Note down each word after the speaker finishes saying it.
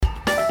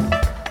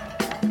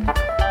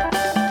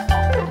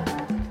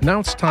Now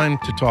it's time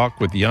to talk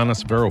with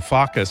Yanis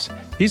Varoufakis.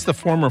 He's the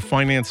former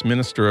finance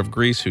minister of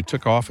Greece who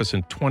took office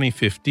in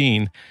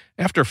 2015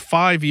 after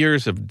 5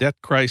 years of debt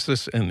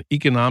crisis and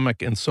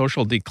economic and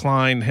social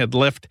decline had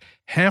left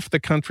half the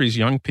country's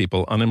young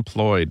people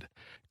unemployed.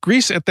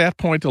 Greece at that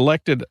point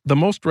elected the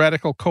most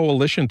radical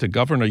coalition to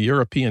govern a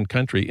European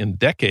country in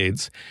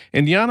decades,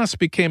 and Yanis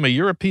became a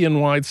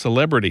European-wide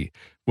celebrity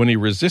when he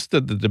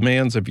resisted the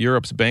demands of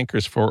Europe's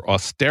bankers for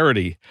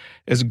austerity,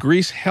 as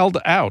Greece held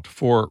out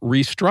for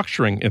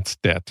restructuring its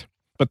debt.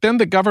 But then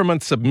the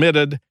government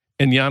submitted,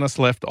 and Yanis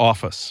left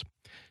office.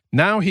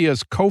 Now he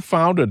has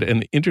co-founded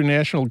an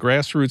international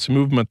grassroots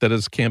movement that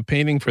is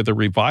campaigning for the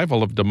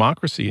revival of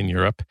democracy in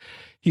Europe.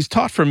 He's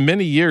taught for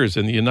many years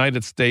in the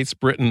United States,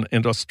 Britain,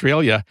 and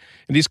Australia,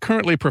 and he's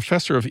currently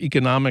professor of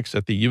economics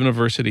at the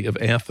University of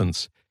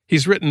Athens.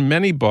 He's written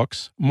many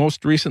books,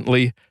 most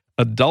recently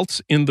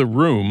Adults in the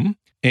Room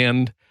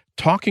and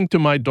Talking to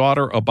My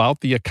Daughter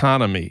About the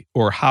Economy,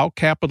 or How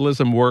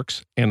Capitalism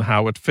Works and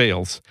How It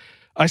Fails.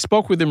 I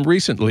spoke with him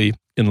recently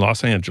in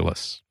Los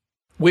Angeles.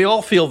 We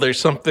all feel there's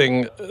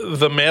something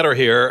the matter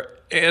here,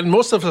 and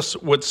most of us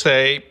would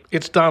say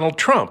it's Donald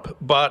Trump,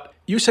 but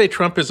you say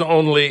Trump is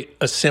only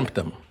a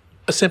symptom.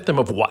 A symptom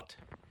of what?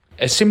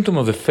 A symptom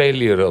of the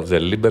failure of the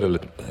liberal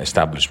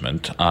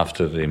establishment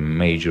after the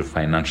major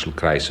financial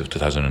crisis of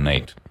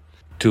 2008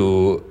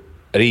 to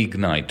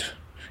reignite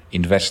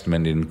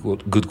investment in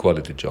good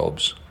quality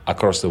jobs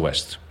across the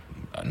West.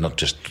 Not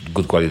just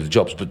good quality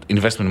jobs, but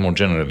investment more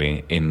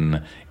generally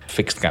in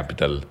fixed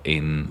capital,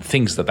 in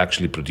things that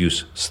actually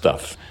produce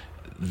stuff.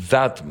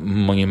 That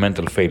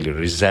monumental failure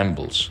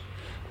resembles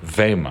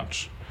very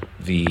much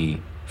the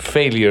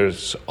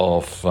failures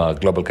of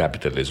global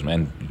capitalism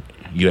and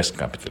US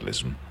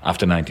capitalism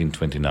after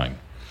 1929.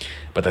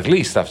 But at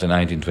least after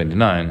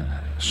 1929,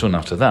 soon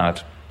after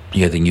that,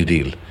 you had the New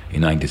Deal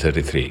in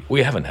 1933.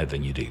 We haven't had the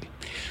New Deal.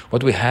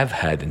 What we have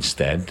had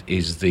instead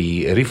is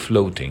the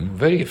refloating,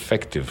 very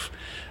effective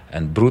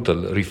and brutal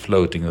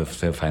refloating of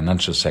the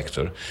financial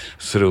sector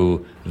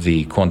through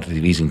the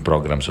quantitative easing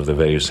programs of the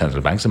various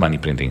central banks, the money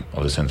printing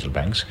of the central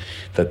banks,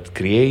 that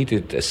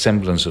created a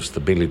semblance of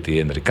stability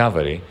and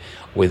recovery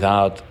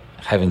without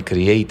having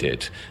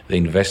created the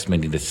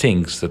investment in the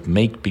things that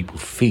make people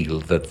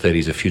feel that there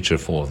is a future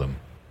for them.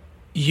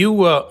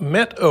 You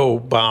met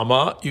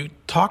Obama. You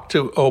talked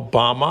to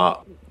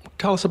Obama.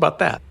 Tell us about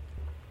that.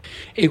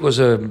 It was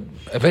a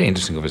very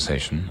interesting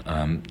conversation.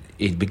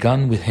 It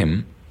began with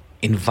him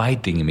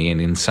inviting me and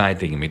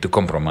inciting me to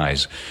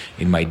compromise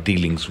in my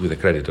dealings with the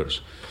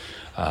creditors.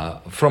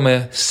 From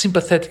a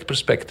sympathetic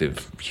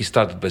perspective, he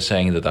started by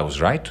saying that I was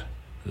right,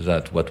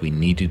 that what we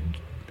needed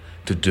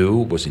to do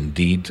was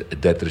indeed a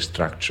debt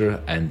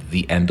restructure and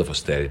the end of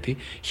austerity.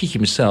 He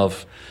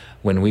himself,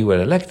 when we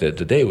were elected,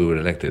 the day we were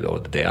elected or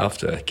the day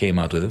after, came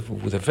out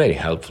with a very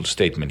helpful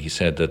statement. He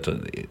said that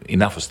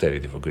enough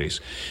austerity for Greece.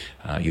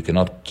 You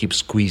cannot keep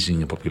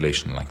squeezing a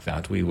population like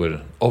that. We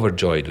were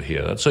overjoyed to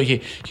hear that. So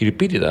he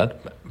repeated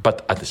that,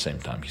 but at the same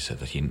time he said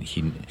that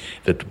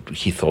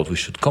he thought we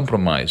should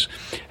compromise.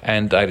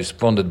 And I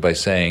responded by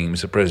saying,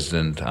 Mr.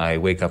 President, I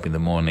wake up in the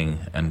morning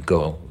and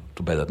go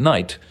to bed at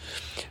night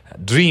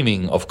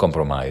dreaming of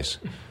compromise.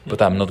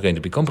 But I'm not going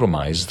to be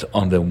compromised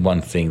on the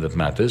one thing that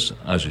matters,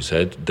 as you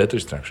said, debt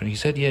restructuring. He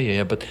said,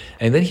 yeah.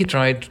 And then he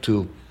tried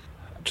to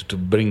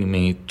bring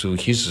me to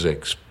his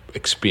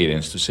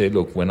experience to say,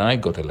 look, when I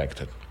got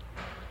elected,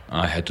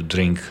 I had to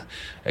drink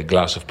a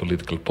glass of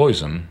political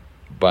poison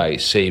by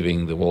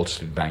saving the Wall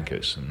Street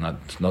bankers.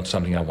 Not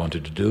something I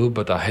wanted to do,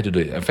 but I had to do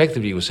it.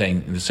 Effectively, he was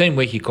saying, in the same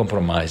way he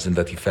compromised and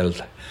that he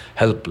felt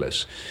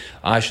helpless,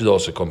 I should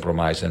also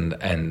compromise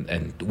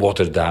and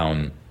water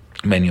down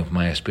many of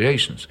my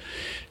aspirations.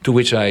 To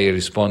which I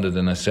responded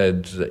and I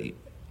said,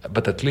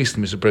 but at least,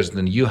 Mr.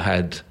 President, you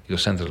had your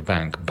central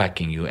bank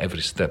backing you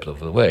every step of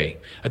the way.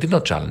 I did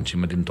not challenge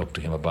him. I didn't talk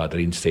to him about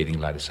reinstating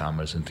Larry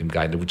Summers and Tim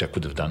Geithner, which I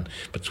could have done,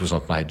 but it was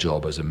not my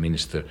job as a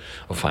Minister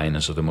of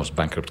Finance of the most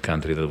bankrupt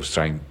country that was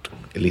trying to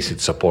elicit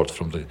support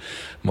from the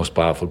most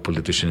powerful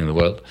politician in the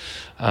world.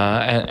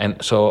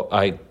 And so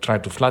I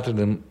tried to flatter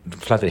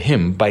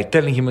him by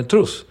telling him the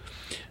truth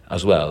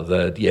as well,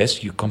 that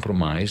yes, you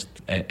compromised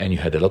and you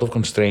had a lot of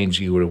constraints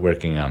you were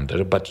working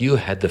under, but you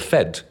had the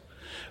Fed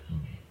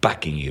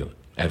backing you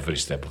every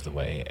step of the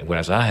way,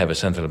 whereas I have a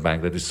central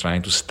bank that is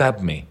trying to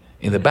stab me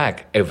in the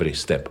back every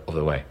step of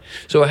the way.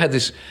 So I had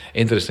this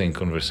interesting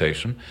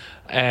conversation,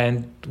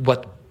 and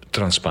what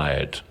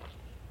transpired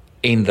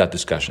in that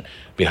discussion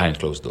behind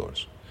closed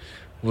doors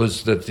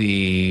was that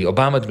the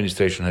Obama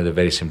administration had a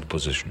very simple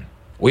position.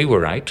 We were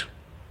right.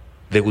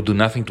 They would do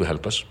nothing to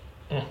help us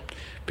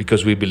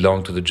because we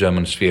belong to the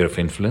German sphere of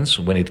influence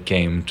when it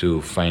came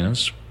to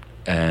finance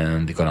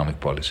and economic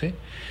policy.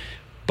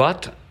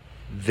 But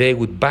they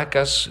would back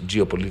us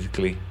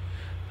geopolitically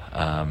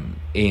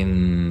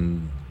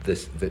in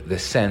the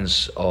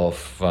sense of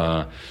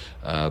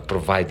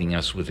providing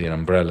us with an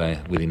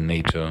umbrella within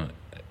NATO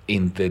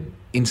in the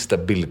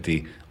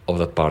instability of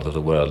that part of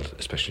the world,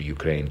 especially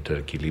Ukraine,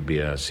 Turkey,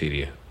 Libya,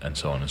 Syria, and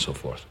so on and so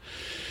forth.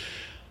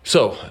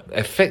 So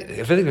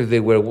effectively, they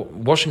were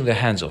washing their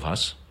hands of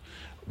us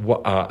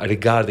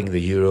regarding the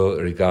euro,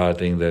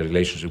 regarding the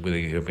relationship with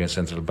the European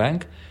Central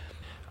Bank.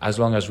 As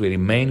long as we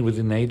remain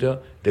within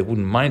NATO, they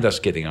wouldn't mind us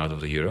getting out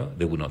of the euro.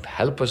 They would not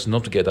help us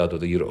not to get out of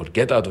the euro or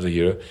get out of the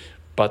euro,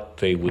 but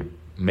they would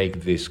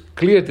make this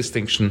clear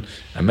distinction: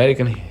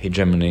 American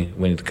hegemony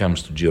when it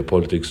comes to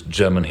geopolitics,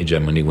 German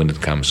hegemony when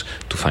it comes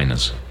to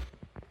finance.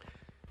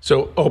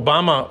 So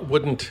Obama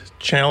wouldn't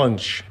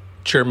challenge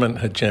German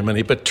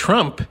hegemony, but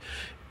Trump,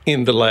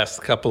 in the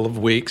last couple of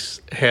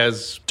weeks,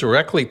 has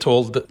directly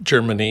told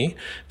Germany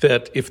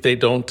that if they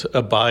don't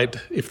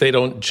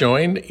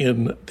join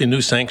in the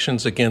new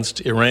sanctions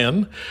against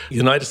Iran, the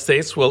United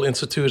States will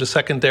institute a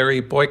secondary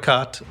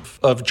boycott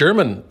of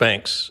German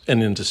banks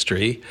and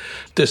industry.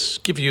 Does this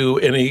give you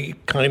any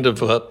kind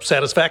of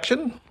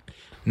satisfaction?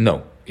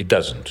 No, it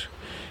doesn't.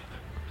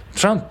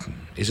 Trump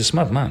is a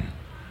smart man.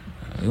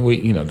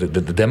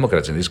 The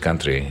Democrats in this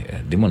country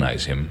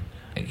demonize him.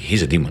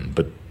 He's a demon,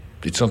 but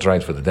it's not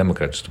right for the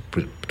Democrats to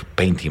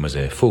paint him as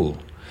a fool.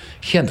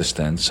 He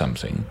understands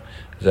something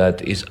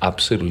that is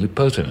absolutely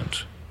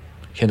pertinent.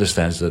 He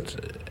understands that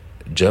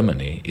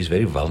Germany is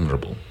very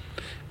vulnerable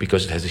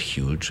because it has a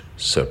huge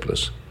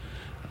surplus,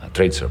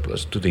 trade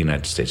surplus, to the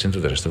United States and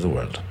to the rest of the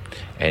world.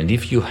 And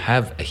if you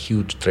have a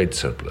huge trade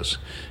surplus,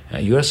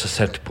 you are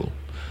susceptible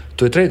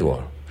to a trade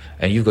war.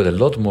 And you've got a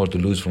lot more to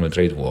lose from a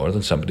trade war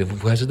than somebody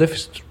who has a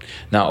deficit.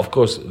 Now, of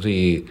course,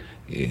 there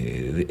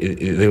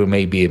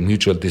may be a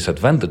mutual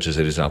disadvantage as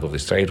a result of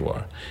this trade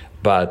war,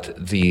 but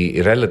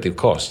the relative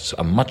costs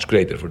are much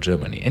greater for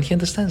Germany, and he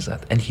understands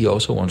that. And he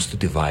also wants to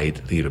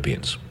divide the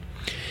Europeans.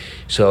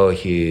 So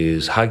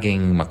he's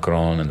hugging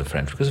Macron and the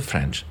French, because the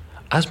French,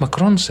 as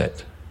Macron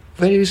said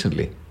very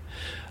recently,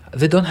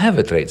 they don't have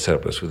a trade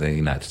surplus with the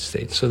United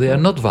States, so they are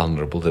not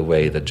vulnerable the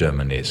way that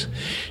Germany is.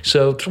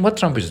 So what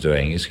Trump is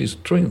doing is he's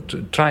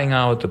trying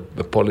out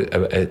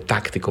a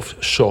tactic of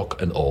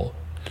shock and awe.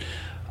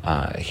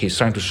 He's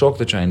trying to shock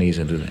the Chinese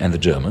and the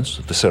Germans,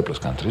 the surplus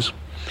countries,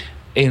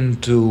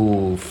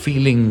 into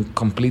feeling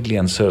completely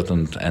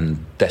uncertain and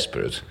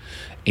desperate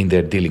in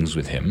their dealings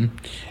with him,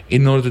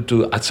 in order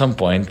to, at some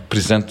point,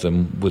 present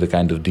them with the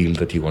kind of deal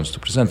that he wants to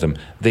present them.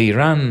 The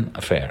Iran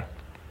affair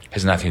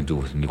has nothing to do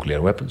with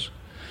nuclear weapons.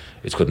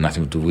 It's got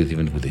nothing to do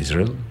even with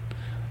Israel.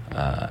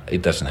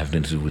 It doesn't have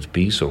anything to do with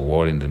peace or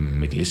war in the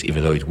Middle East,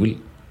 even though it will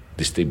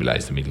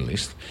destabilize the Middle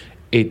East.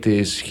 It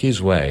is his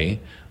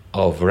way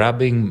of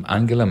rubbing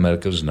Angela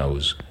Merkel's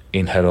nose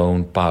in her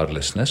own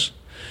powerlessness.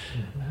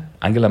 Mm-hmm.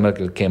 Angela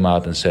Merkel came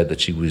out and said that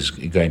she was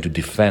going to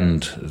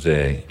defend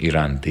the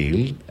Iran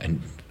deal,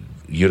 and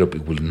Europe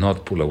will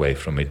not pull away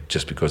from it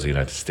just because the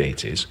United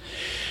States is.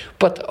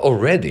 But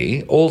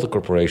already, all the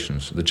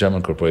corporations, the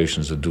German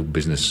corporations that do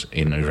business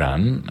in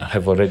Iran,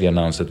 have already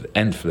announced that,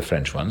 and for the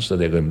French ones, that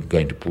they're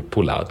going to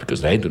pull out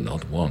because they do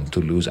not want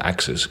to lose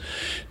access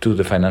to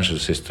the financial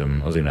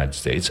system of the United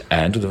States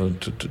and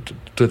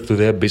to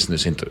their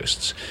business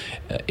interests.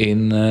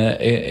 In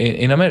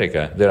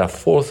America, there are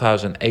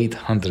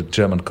 4,800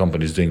 German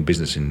companies doing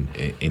business in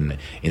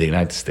the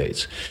United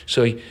States.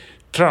 So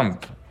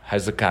Trump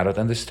has the carrot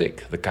and the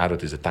stick. The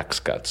carrot is the tax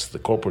cuts, the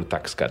corporate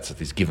tax cuts that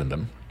he's given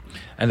them.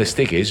 And the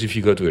stick is, if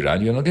you go to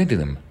Iran, you're not getting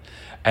them.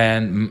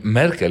 And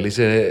Merkel is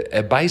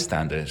a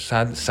bystander.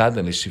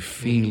 Suddenly she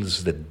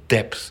feels the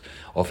depth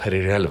of her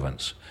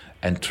irrelevance.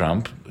 And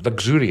Trump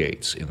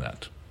luxuriates in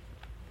that.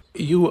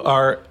 You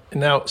are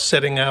now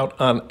setting out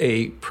on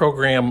a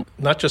program,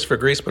 not just for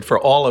Greece, but for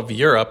all of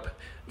Europe,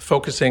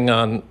 focusing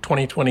on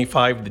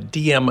 2025, the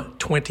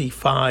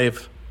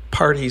DM25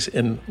 parties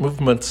and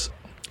movements.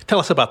 Tell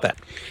us about that.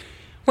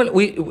 Well,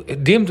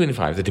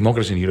 DM25, the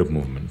Democracy in Europe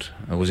movement,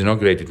 was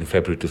inaugurated in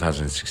February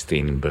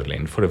 2016 in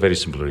Berlin for a very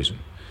simple reason.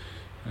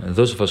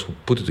 Those of us who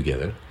put it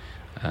together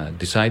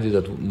decided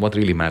that what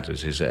really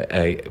matters is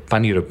a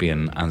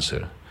pan-European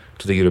answer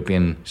to the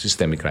European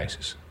systemic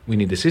crisis. We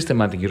need a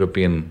systematic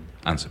European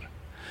answer.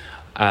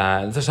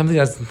 That's something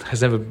that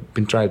has never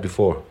been tried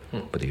before.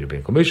 But the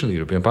European Commission, the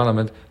European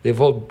Parliament,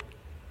 they've all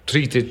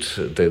treated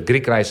the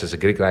Greek crisis as a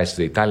Greek crisis,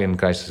 the Italian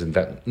crisis, and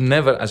that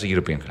never as a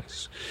European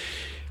crisis.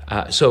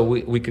 So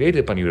we created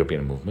a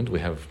pan-European movement. We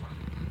have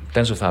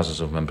tens of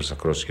thousands of members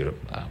across Europe,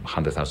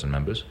 100,000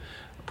 members,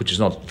 which is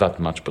not that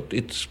much, but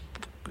it's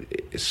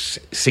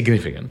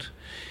significant.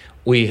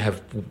 We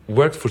have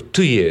worked for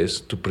 2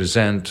 years to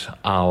present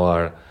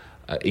our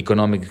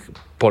economic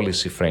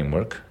policy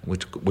framework,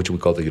 which we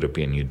call the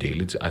European New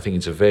Deal. I think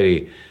it's a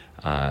very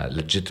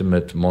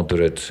legitimate,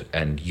 moderate,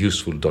 and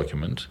useful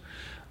document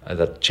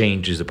that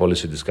changes the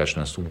policy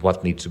discussion as to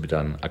what needs to be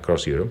done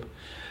across Europe.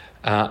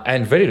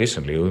 And very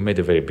recently, we made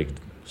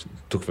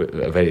took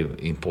a very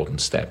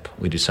important step.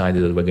 We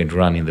decided that we're going to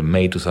run in the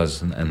May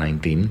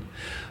 2019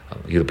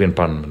 European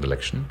Parliament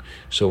election.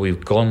 So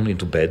we've gone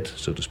into bed,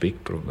 so to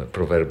speak,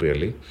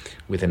 proverbially,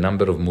 with a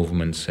number of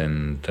movements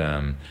and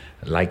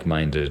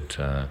like-minded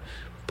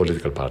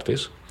political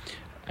parties.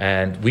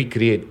 And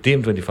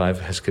DiEM25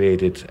 has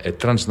created a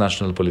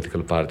transnational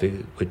political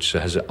party, which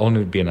has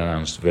only been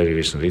announced very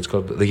recently. It's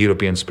called the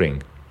European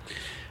Spring.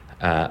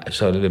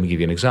 So let me give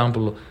you an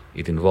example.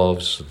 It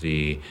involves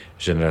the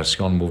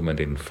Génération movement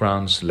in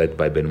France, led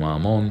by Benoît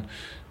Hamon,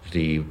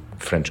 the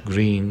French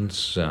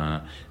Greens,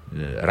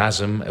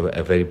 RASM,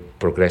 a very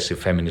progressive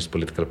feminist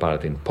political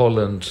party in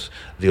Poland,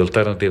 the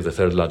Alternative, the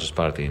third largest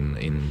party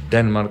in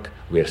Denmark.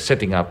 We've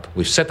set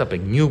up a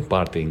new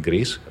party in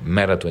Greece,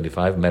 Mera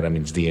 25, Mera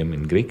means DM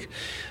in Greek,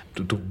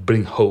 to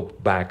bring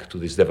hope back to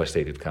this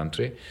devastated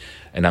country.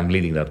 And I'm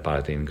leading that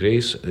party in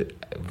Greece.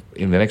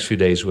 In the next few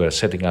days, we are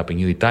setting up a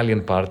new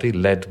Italian party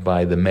led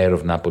by the mayor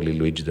of Napoli,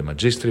 Luigi De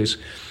Magistris.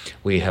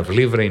 We have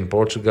Livre in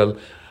Portugal.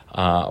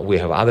 We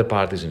have other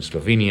parties in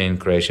Slovenia, in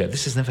Croatia.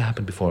 This has never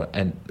happened before.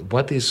 And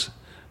what is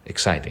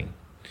exciting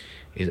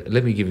is,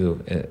 let me give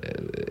you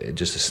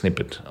just a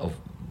snippet of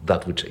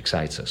that which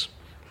excites us.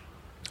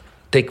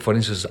 Take, for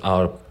instance,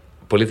 our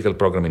political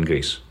program in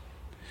Greece.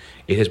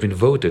 It has been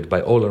voted by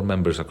all our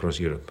members across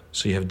Europe.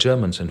 So you have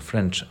Germans and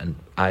French and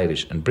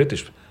Irish and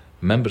British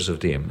members of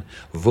DM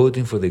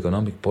voting for the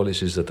economic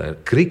policies that our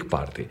Greek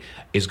party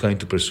is going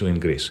to pursue in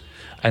Greece.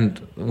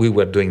 And we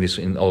were doing this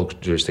in all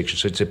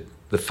jurisdictions. So it's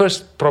the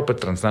first proper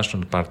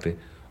transnational party,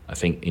 I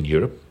think, in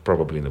Europe,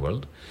 probably in the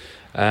world.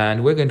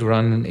 And we're going to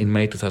run in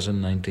May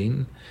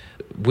 2019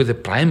 with the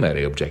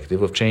primary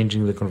objective of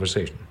changing the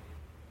conversation.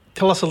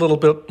 Tell us a little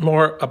bit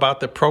more about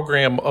the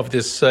program of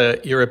this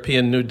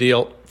European New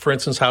Deal. For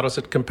instance, how does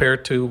it compare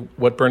to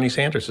what Bernie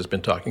Sanders has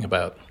been talking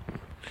about?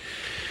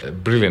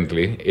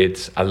 Brilliantly,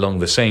 it's along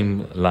the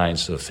same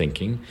lines of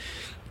thinking.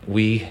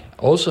 We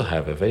also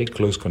have a very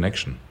close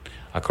connection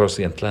across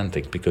the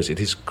Atlantic, because it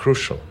is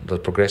crucial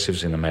that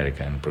progressives in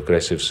America and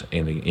progressives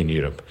in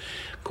Europe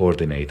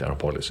coordinate our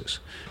policies.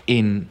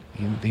 In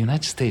the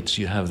United States,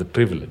 you have the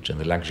privilege and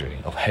the luxury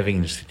of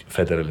having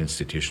federal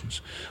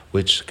institutions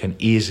which can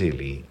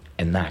easily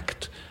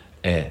enact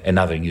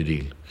another New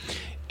Deal.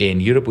 In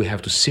Europe, we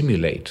have to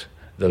simulate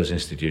those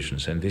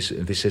institutions, and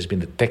this has been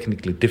the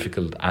technically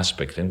difficult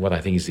aspect, and what I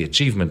think is the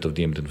achievement of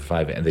the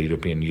M25 and the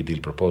European New Deal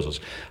proposals,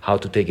 how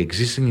to take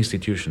existing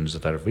institutions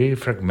that are very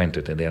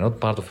fragmented and they are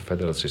not part of a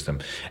federal system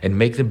and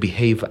make them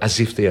behave as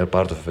if they are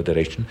part of a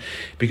federation,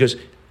 because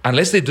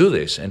unless they do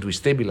this and we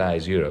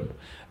stabilize Europe,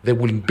 there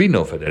will be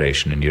no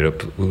federation in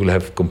Europe. We will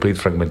have complete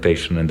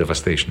fragmentation and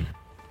devastation.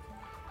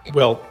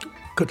 Well,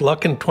 good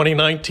luck in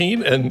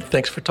 2019, and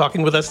thanks for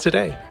talking with us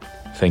today.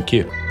 Thank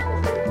you.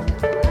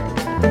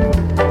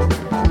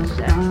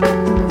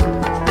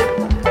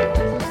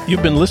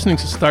 You've been listening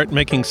to Start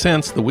Making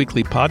Sense, the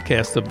weekly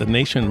podcast of The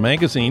Nation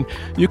magazine.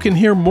 You can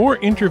hear more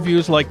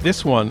interviews like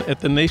this one at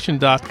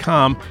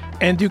thenation.com,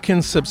 and you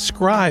can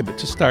subscribe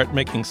to Start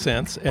Making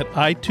Sense at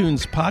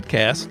iTunes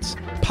Podcasts,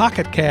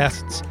 Pocket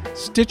Casts,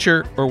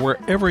 Stitcher, or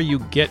wherever you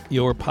get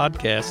your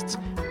podcasts.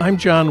 I'm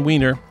John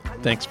Wiener.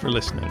 Thanks for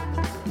listening.